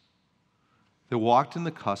worldliness. They walked in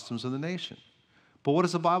the customs of the nation. But what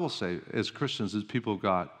does the Bible say as Christians, as people of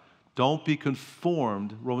God? Don't be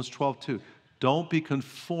conformed, Romans 12:2. Don't be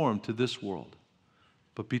conformed to this world,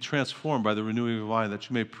 but be transformed by the renewing of your mind, that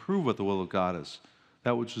you may prove what the will of God is,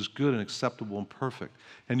 that which is good and acceptable and perfect.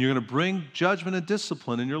 And you're going to bring judgment and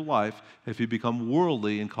discipline in your life if you become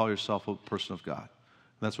worldly and call yourself a person of God.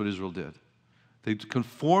 And that's what Israel did. They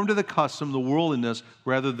conformed to the custom, the worldliness,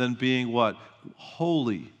 rather than being what?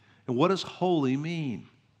 Holy. And what does holy mean?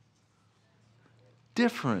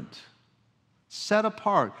 Different. Set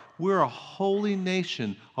apart. We're a holy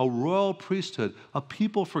nation, a royal priesthood, a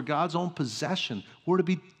people for God's own possession. We're to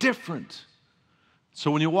be different. So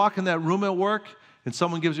when you walk in that room at work and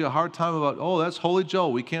someone gives you a hard time about, oh, that's Holy Joe,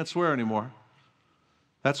 we can't swear anymore.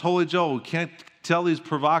 That's Holy Joe, we can't tell these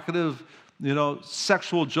provocative,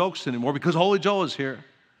 sexual jokes anymore because Holy Joe is here.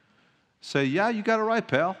 Say, yeah, you got it right,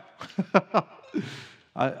 pal.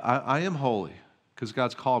 I am holy because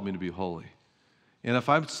God's called me to be holy. And if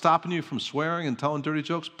I'm stopping you from swearing and telling dirty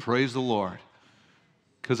jokes, praise the Lord.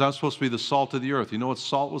 Because I'm supposed to be the salt of the earth. You know what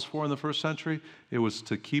salt was for in the first century? It was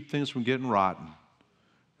to keep things from getting rotten.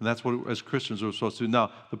 And that's what, as Christians, we're supposed to do.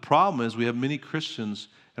 Now, the problem is we have many Christians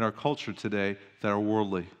in our culture today that are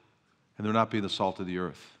worldly. And they're not being the salt of the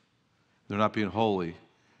earth. They're not being holy.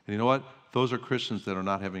 And you know what? Those are Christians that are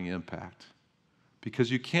not having impact.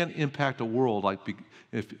 Because you can't impact a world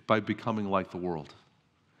by becoming like the world.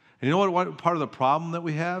 And you know what part of the problem that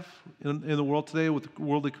we have in the world today with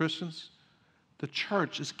worldly Christians? The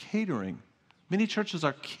church is catering. Many churches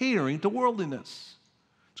are catering to worldliness.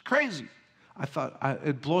 It's crazy.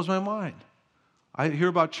 It blows my mind. I hear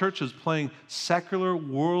about churches playing secular,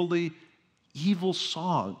 worldly, evil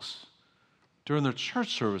songs during their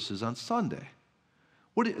church services on Sunday.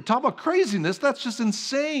 Talk about craziness. That's just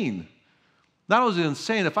insane. Not only is it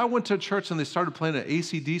insane, if I went to a church and they started playing an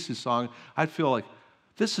AC/DC song, I'd feel like,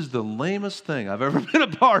 this is the lamest thing I've ever been a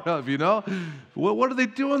part of, What are they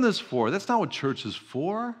doing this for? That's not what church is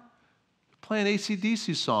for. They're playing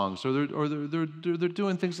AC/DC songs, or they're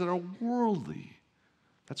doing things that are worldly.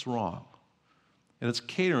 That's wrong. And it's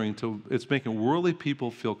it's making worldly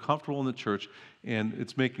people feel comfortable in the church, and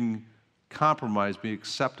it's making compromise be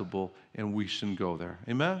acceptable, and we shouldn't go there.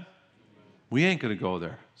 Amen? We ain't going to go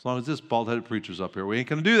there. As long as this bald-headed preacher's up here, we ain't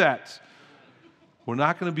going to do that. We're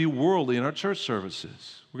not going to be worldly in our church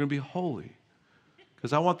services. We're going to be holy.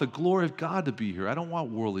 Because I want the glory of God to be here. I don't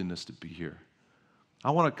want worldliness to be here.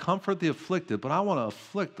 I want to comfort the afflicted, but I want to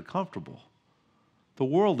afflict the comfortable. The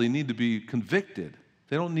worldly need to be convicted.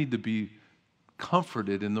 They don't need to be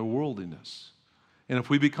comforted in their worldliness. And if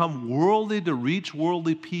we become worldly to reach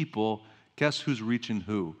worldly people, guess who's reaching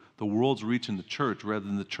who? The world's reaching the church rather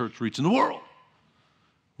than the church reaching the world.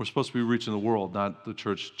 We're supposed to be reaching the world, not the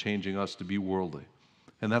church changing us to be worldly.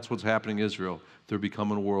 And that's what's happening in Israel. They're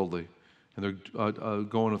becoming worldly. And they're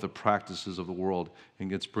going with the practices of the world,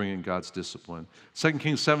 and it's bringing God's discipline. 2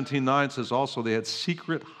 Kings 17:9 says also they had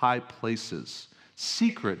secret high places.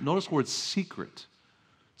 Secret. Notice the word secret.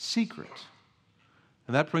 Secret.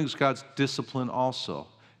 And that brings God's discipline also.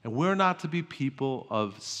 And we're not to be people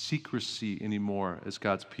of secrecy anymore as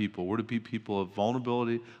God's people. We're to be people of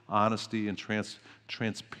vulnerability, honesty, and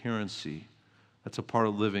transparency. That's a part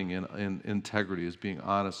of living in integrity, is being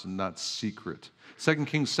honest and not secret. 2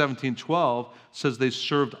 Kings 17:12 says they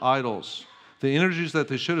served idols. The energies that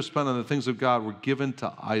they should have spent on the things of God were given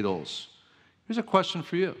to idols. Here's a question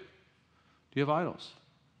for you. Do you have idols?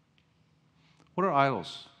 What are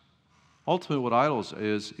idols? Ultimately, what idols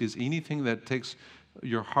is anything that takes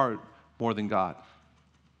your heart more than God.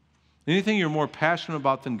 Anything you're more passionate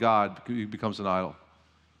about than God becomes an idol.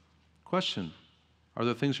 Question, are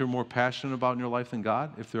there things you're more passionate about in your life than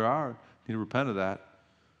God? If there are, you need to repent of that.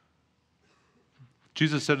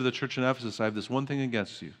 Jesus said to the church in Ephesus, I have this one thing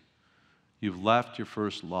against you. You've left your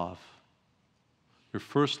first love. Your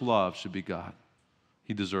first love should be God.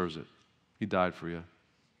 He deserves it. He died for you.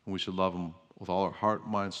 And we should love him with all our heart,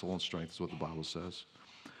 mind, soul, and strength, is what the Bible says.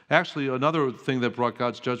 Actually, another thing that brought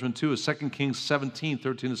God's judgment too is 2 Kings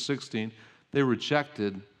 17:13-16. They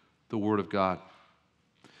rejected the word of God.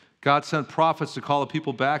 God sent prophets to call the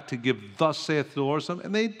people back to give thus saith the Lord something,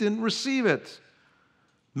 and they didn't receive it.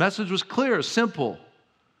 Message was clear, simple.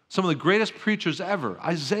 Some of the greatest preachers ever,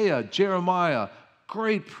 Isaiah, Jeremiah,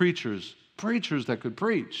 great preachers that could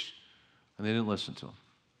preach, and they didn't listen to them.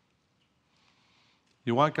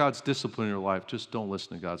 You want God's discipline in your life, just don't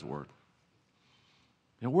listen to God's word.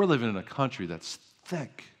 We're living in a country that's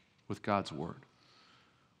thick with God's word.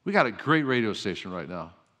 We got a great radio station right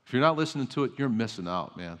now. If you're not listening to it, you're missing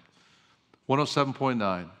out, man.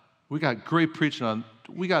 107.9. We got great preaching on.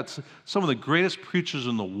 We got some of the greatest preachers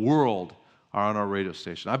in the world are on our radio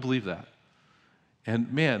station. I believe that.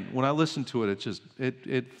 And man, when I listen to it,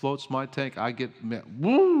 it floats my tank. I get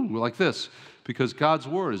woo like this because God's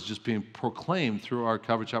word is just being proclaimed through our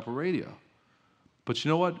Calvary Chapel radio. But you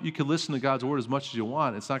know what? You can listen to God's word as much as you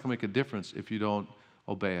want. It's not going to make a difference if you don't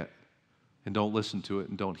obey it and don't listen to it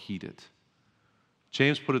and don't heed it.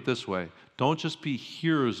 James put it this way. Don't just be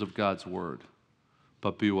hearers of God's word,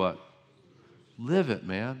 but be what? Live it,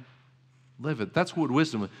 man. Live it. That's what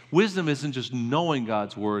wisdom is. Wisdom isn't just knowing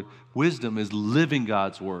God's word. Wisdom is living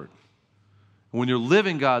God's word. And when you're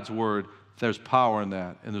living God's word, there's power in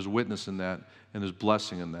that, and there's witness in that, and there's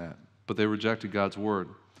blessing in that. But they rejected God's word.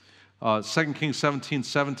 2 Kings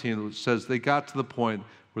 17:17 says they got to the point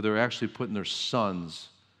where they're actually putting their sons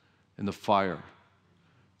in the fire.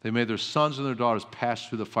 They made their sons and their daughters pass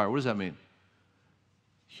through the fire. What does that mean?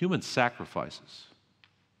 Human sacrifices.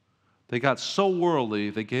 They got so worldly,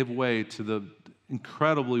 they gave way to the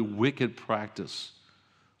incredibly wicked practice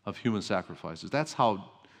of human sacrifices. That's how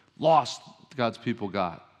lost God's people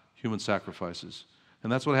got, human sacrifices.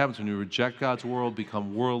 And that's what happens when you reject God's world,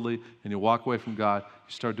 become worldly, and you walk away from God.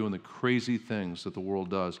 You start doing the crazy things that the world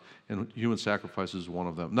does, and human sacrifice is one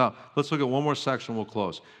of them. Now, let's look at one more section, we'll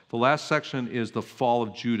close. The last section is the fall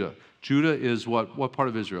of Judah. Judah is what part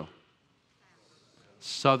of Israel?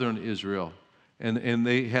 Southern Israel. And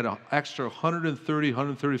they had an extra 130,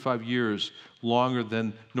 135 years longer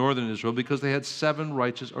than northern Israel because they had seven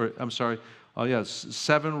righteous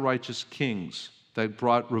kings that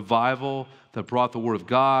brought revival, that brought the Word of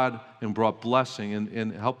God and brought blessing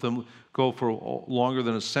and helped them go for longer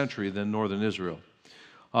than a century than northern Israel.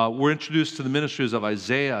 We're introduced to the ministries of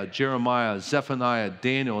Isaiah, Jeremiah, Zephaniah,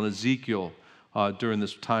 Daniel, and Ezekiel during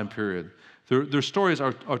this time period. Their stories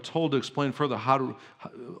are told to explain further how to,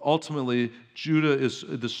 ultimately,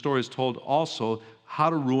 the story is told also how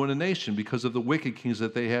to ruin a nation because of the wicked kings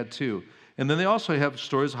that they had too. And then they also have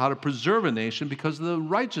stories of how to preserve a nation because of the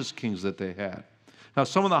righteous kings that they had. Now,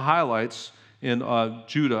 some of the highlights in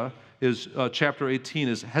Judah is chapter 18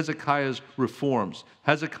 is Hezekiah's reforms.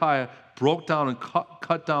 Hezekiah broke down and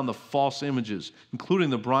cut down the false images, including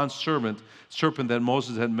the bronze serpent that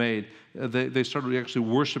Moses had made. They started actually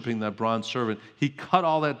worshiping that bronze serpent. He cut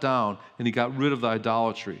all that down, and he got rid of the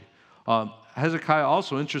idolatry. Hezekiah,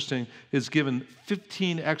 also interesting, is given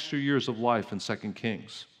 15 extra years of life in 2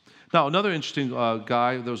 Kings. Now, another interesting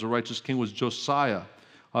guy that was a righteous king was Josiah.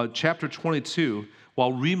 Chapter 22,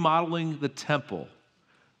 while remodeling the temple,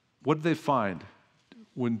 what did they find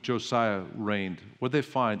when Josiah reigned? What did they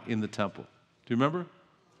find in the temple? Do you remember?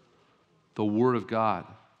 The Word of God.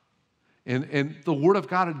 And the Word of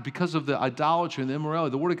God, because of the idolatry and the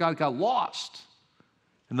immorality, the Word of God got lost.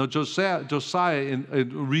 And though Josiah in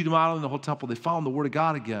remodeling the whole temple, they found the Word of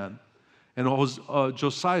God again. And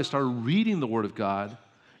Josiah started reading the Word of God,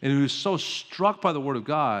 and he was so struck by the Word of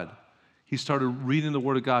God, he started reading the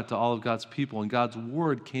Word of God to all of God's people, and God's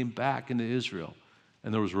Word came back into Israel,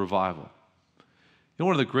 and there was revival. You know,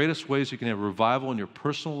 one of the greatest ways you can have revival in your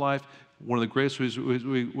personal life, one of the greatest ways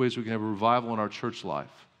we can have a revival in our church life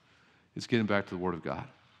is getting back to the Word of God.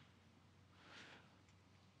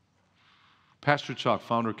 Pastor Chuck,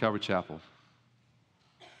 founder of Calvary Chapel.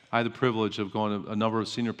 I had the privilege of going to a number of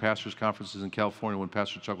senior pastors' conferences in California when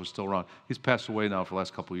Pastor Chuck was still around. He's passed away now for the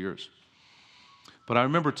last couple of years. But I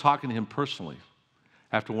remember talking to him personally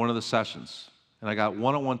after one of the sessions, and I got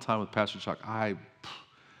one-on-one time with Pastor Chuck. I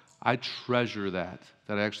treasure that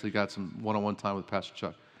I actually got some one-on-one time with Pastor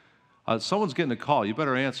Chuck. Someone's getting a call. You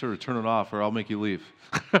better answer or turn it off, or I'll make you leave.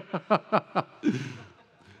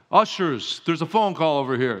 Ushers, there's a phone call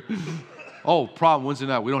over here. Oh, problem, Wednesday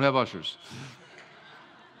night. We don't have ushers.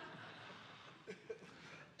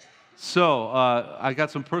 So I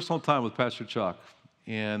got some personal time with Pastor Chuck,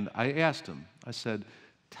 and I asked him, I said,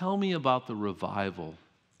 tell me about the revival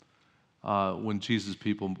when Jesus'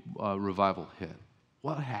 people revival hit.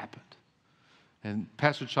 What happened? And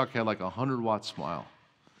Pastor Chuck had like a 100-watt smile.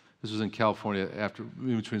 This was in California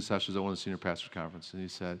in between sessions at one of the senior pastors' conference, and he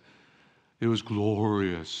said, it was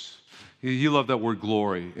glorious. He loved that word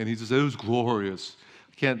glory, and he just said, it was glorious.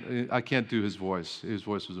 I can't do his voice. His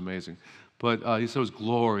voice was amazing. But he said it was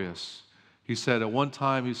glorious. He said at one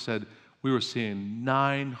time, he said, we were seeing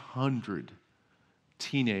 900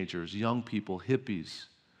 teenagers, young people, hippies,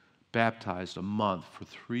 baptized a month for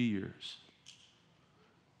 3 years.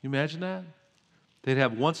 You imagine that? They'd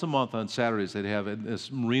have once a month on Saturdays, they'd have in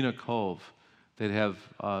this Marina Cove, they'd have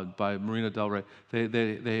by Marina Del Rey,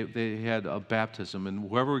 they had a baptism, and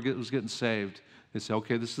whoever was getting saved, they'd say,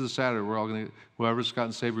 okay, this is a Saturday, we're all going to, whoever's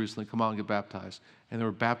gotten saved recently, come out and get baptized. And they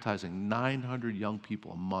were baptizing 900 young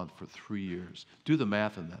people a month for 3 years. Do the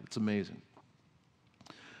math on that. It's amazing.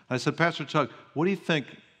 I said, Pastor Chuck, what do you think,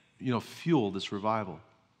 fueled this revival?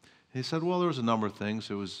 And he said, well, there was a number of things.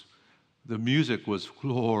 The music was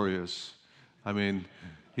glorious. I mean,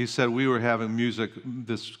 he said we were having music,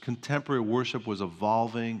 this contemporary worship was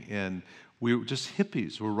evolving, and we were just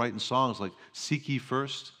hippies. We were writing songs like Seek Ye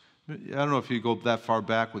First. I don't know if you go that far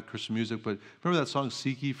back with Christian music, but remember that song,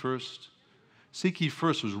 Seek Ye First? Seek Ye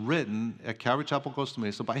First was written at Calvary Chapel, Costa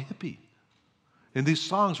Mesa by a hippie. And these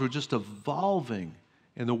songs were just evolving,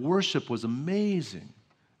 and the worship was amazing.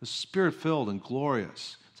 It was spirit-filled and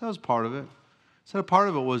glorious. So that was part of it. He said a part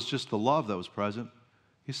of it was just the love that was present.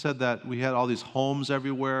 He said that we had all these homes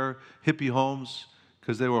everywhere, hippie homes,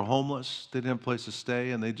 because they were homeless. They didn't have a place to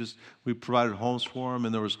stay, and we provided homes for them,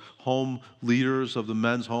 and there was home leaders of the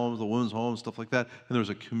men's homes, the women's homes, stuff like that, and there was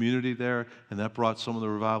a community there, and that brought some of the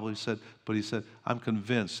revival. He said, I'm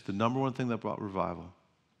convinced the number one thing that brought revival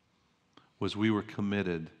was we were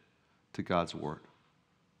committed to God's Word.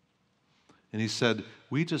 And he said,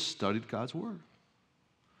 we just studied God's Word.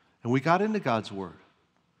 And we got into God's Word.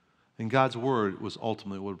 And God's Word was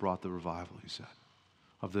ultimately what brought the revival, he said.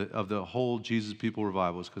 Of the whole Jesus People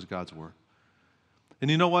revival was because of God's Word.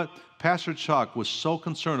 And you know what? Pastor Chuck was so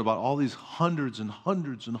concerned about all these hundreds and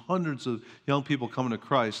hundreds and hundreds of young people coming to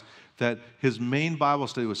Christ that his main Bible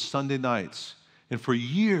study was Sunday nights. And for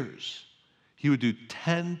years, he would do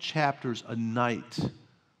 10 chapters a night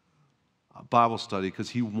Bible study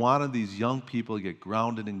because he wanted these young people to get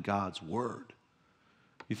grounded in God's Word.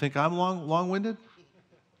 You think I'm long-winded?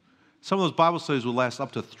 Some of those Bible studies would last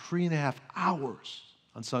up to 3.5 hours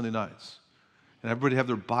on Sunday nights. And everybody have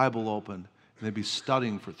their Bible open, and they'd be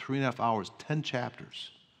studying for 3.5 hours, 10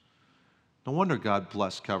 chapters. No wonder God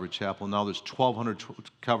blessed Calvary Chapel. Now there's 1,200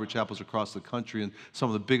 Calvary Chapels across the country, and some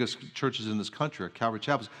of the biggest churches in this country are Calvary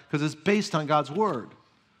Chapels because it's based on God's Word.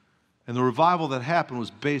 And the revival that happened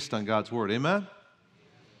was based on God's Word. Amen?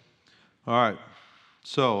 All right.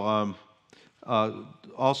 So,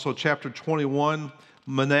 also chapter 21,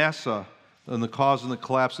 Manasseh and the cause and the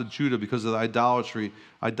collapse of Judah because of the idolatry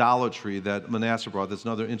that Manasseh brought. That's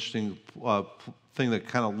another interesting thing that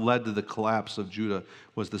kind of led to the collapse of Judah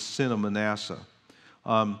was the sin of Manasseh.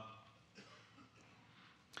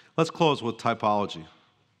 Let's close with typology.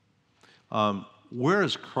 Where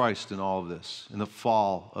is Christ in all of this, in the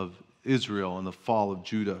fall of Israel and the fall of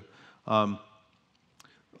Judah?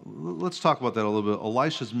 Let's talk about that a little bit.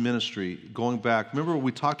 Elisha's ministry, going back. Remember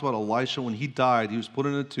we talked about Elisha when he died, he was put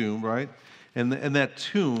in a tomb, right? And that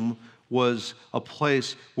tomb was a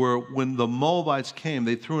place where when the Moabites came,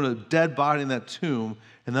 they threw in a dead body in that tomb.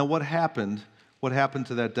 And then what happened? What happened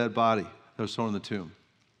to that dead body that was thrown in the tomb?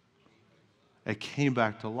 It came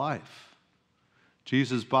back to life.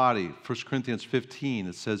 Jesus' body, 1 Corinthians 15,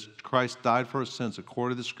 it says Christ died for our sins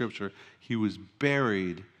according to the Scripture. He was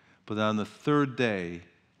buried, but on the third day,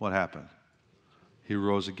 what happened? He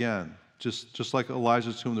rose again. Just like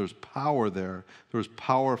Elijah's tomb, there was power there. There was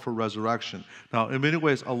power for resurrection. Now, in many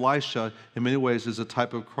ways, Elisha, in many ways, is a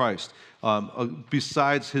type of Christ.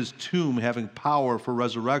 Besides his tomb having power for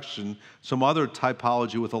resurrection, some other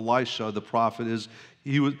typology with Elisha, the prophet, is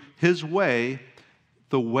his way,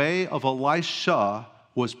 the way of Elisha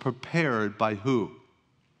was prepared by who?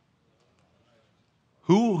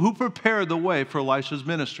 Who prepared the way for Elisha's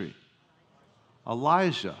ministry?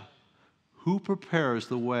 Elijah. Who prepares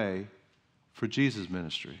the way for Jesus'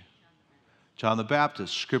 ministry? John the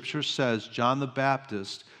Baptist. Scripture says John the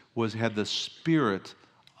Baptist had the spirit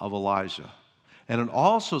of Elijah. And it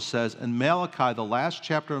also says in Malachi, the last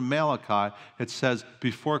chapter of Malachi, it says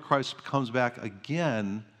before Christ comes back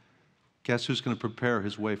again, guess who's going to prepare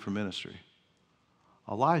his way for ministry?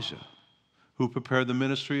 Elijah. Who prepared the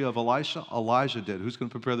ministry of Elisha? Elijah did. Who's going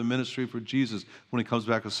to prepare the ministry for Jesus when he comes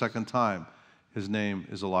back a second time? His name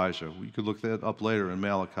is Elijah. You could look that up later in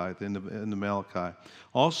Malachi, at the end of Malachi.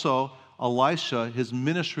 Also, Elisha, his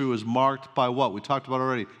ministry was marked by what? We talked about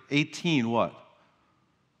already. 18 what?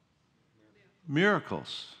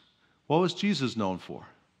 Miracles. What was Jesus known for?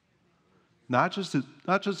 Not just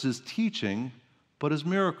his teaching, but his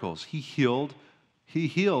miracles. He healed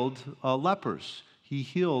lepers. He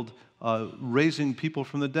healed raising people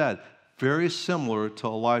from the dead. Very similar to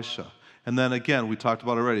Elisha. And then again, we talked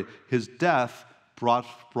about already, his death brought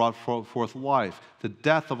forth life. The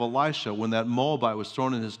death of Elisha, when that Moabite was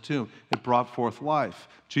thrown in his tomb, it brought forth life.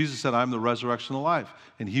 Jesus said, I'm the resurrection of life.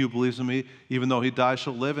 And he who believes in me, even though he dies,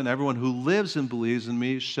 shall live. And everyone who lives and believes in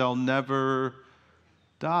me shall never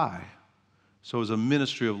die. So it was a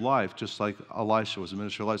ministry of life, just like Elisha was a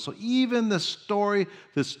ministry of life. So even the story,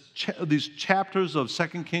 these chapters of 2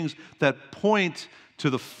 Kings that point to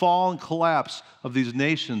the fall and collapse of these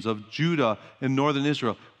nations, of Judah and northern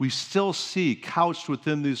Israel, we still see, couched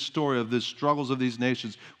within this story of the struggles of these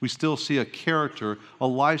nations, we still see a character,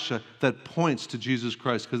 Elisha, that points to Jesus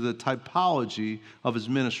Christ, because the typology of his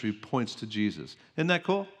ministry points to Jesus. Isn't that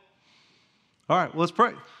cool? All right, well, let's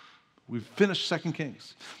pray. We've finished 2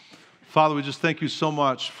 Kings. Father, we just thank you so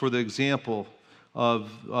much for the example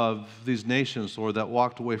of these nations, Lord, that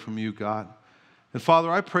walked away from you, God. And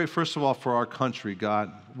Father, I pray first of all for our country,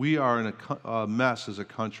 God. We are in a mess as a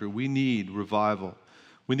country. We need revival.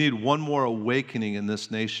 We need one more awakening in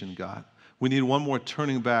this nation, God. We need one more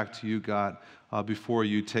turning back to you, God, before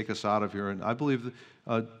you take us out of here. And I believe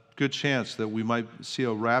that good chance that we might see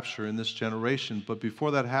a rapture in this generation. But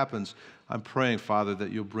before that happens, I'm praying, Father,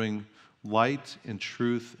 that you'll bring light and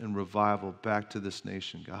truth and revival back to this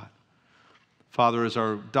nation, God. Father, as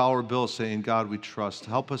our dollar bill is saying, God, we trust.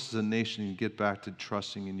 Help us as a nation to get back to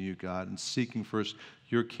trusting in you, God, and seeking first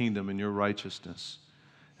your kingdom and your righteousness.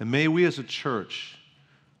 And may we as a church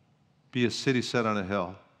be a city set on a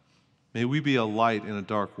hill. May we be a light in a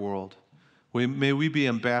dark world. May we be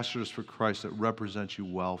ambassadors for Christ that represent you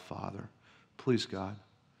well, Father. Please, God.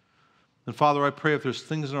 And Father, I pray if there's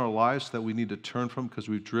things in our lives that we need to turn from because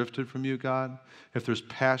we've drifted from you, God, if there's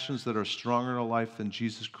passions that are stronger in our life than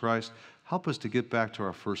Jesus Christ, help us to get back to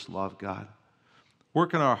our first love, God.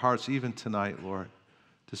 Work in our hearts even tonight, Lord,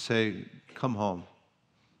 to say, come home,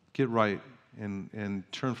 get right, and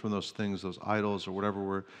turn from those things, those idols or whatever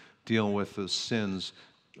we're dealing with, those sins.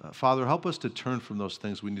 Father, help us to turn from those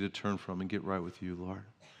things we need to turn from and get right with you, Lord.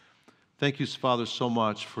 Thank you, Father, so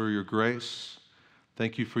much for your grace.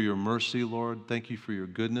 Thank you for your mercy, Lord. Thank you for your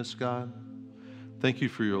goodness, God. Thank you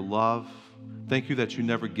for your love. Thank you that you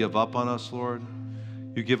never give up on us, Lord.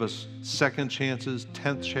 You give us second chances,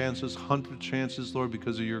 10th chances, 100th chances, Lord,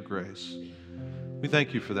 because of your grace. We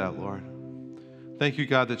thank you for that, Lord. Thank you,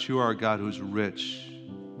 God, that you are a God who's rich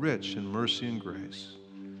in mercy and grace,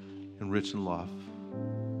 and rich in love.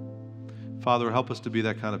 Father, help us to be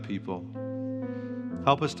that kind of people.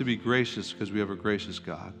 Help us to be gracious because we have a gracious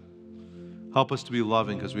God. Help us to be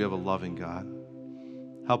loving because we have a loving God.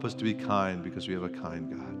 Help us to be kind because we have a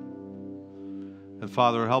kind God. And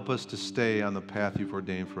Father, help us to stay on the path you've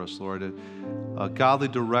ordained for us, Lord. A godly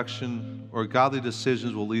direction or godly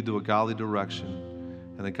decisions will lead to a godly direction,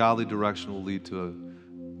 and a godly direction will lead to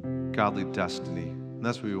a godly destiny. And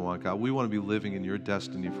that's what we want, God. We want to be living in your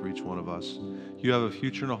destiny for each one of us. You have a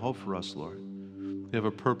future and a hope for us, Lord. You have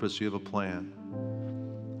a purpose. You have a plan.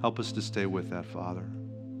 Help us to stay with that, Father.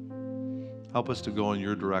 Help us to go in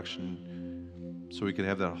your direction so we can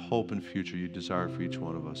have that hope and future you desire for each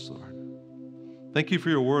one of us, Lord. Thank you for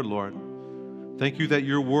your word, Lord. Thank you that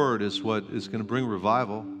your word is what is going to bring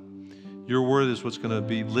revival. Your word is what's going to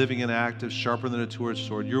be living and active, sharper than a two-edged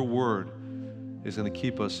sword. Your word is going to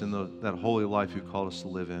keep us in that holy life you've called us to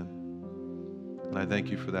live in. And I thank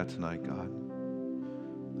you for that tonight, God.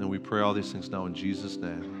 And we pray all these things now in Jesus'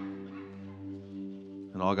 name.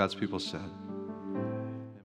 And all God's people said.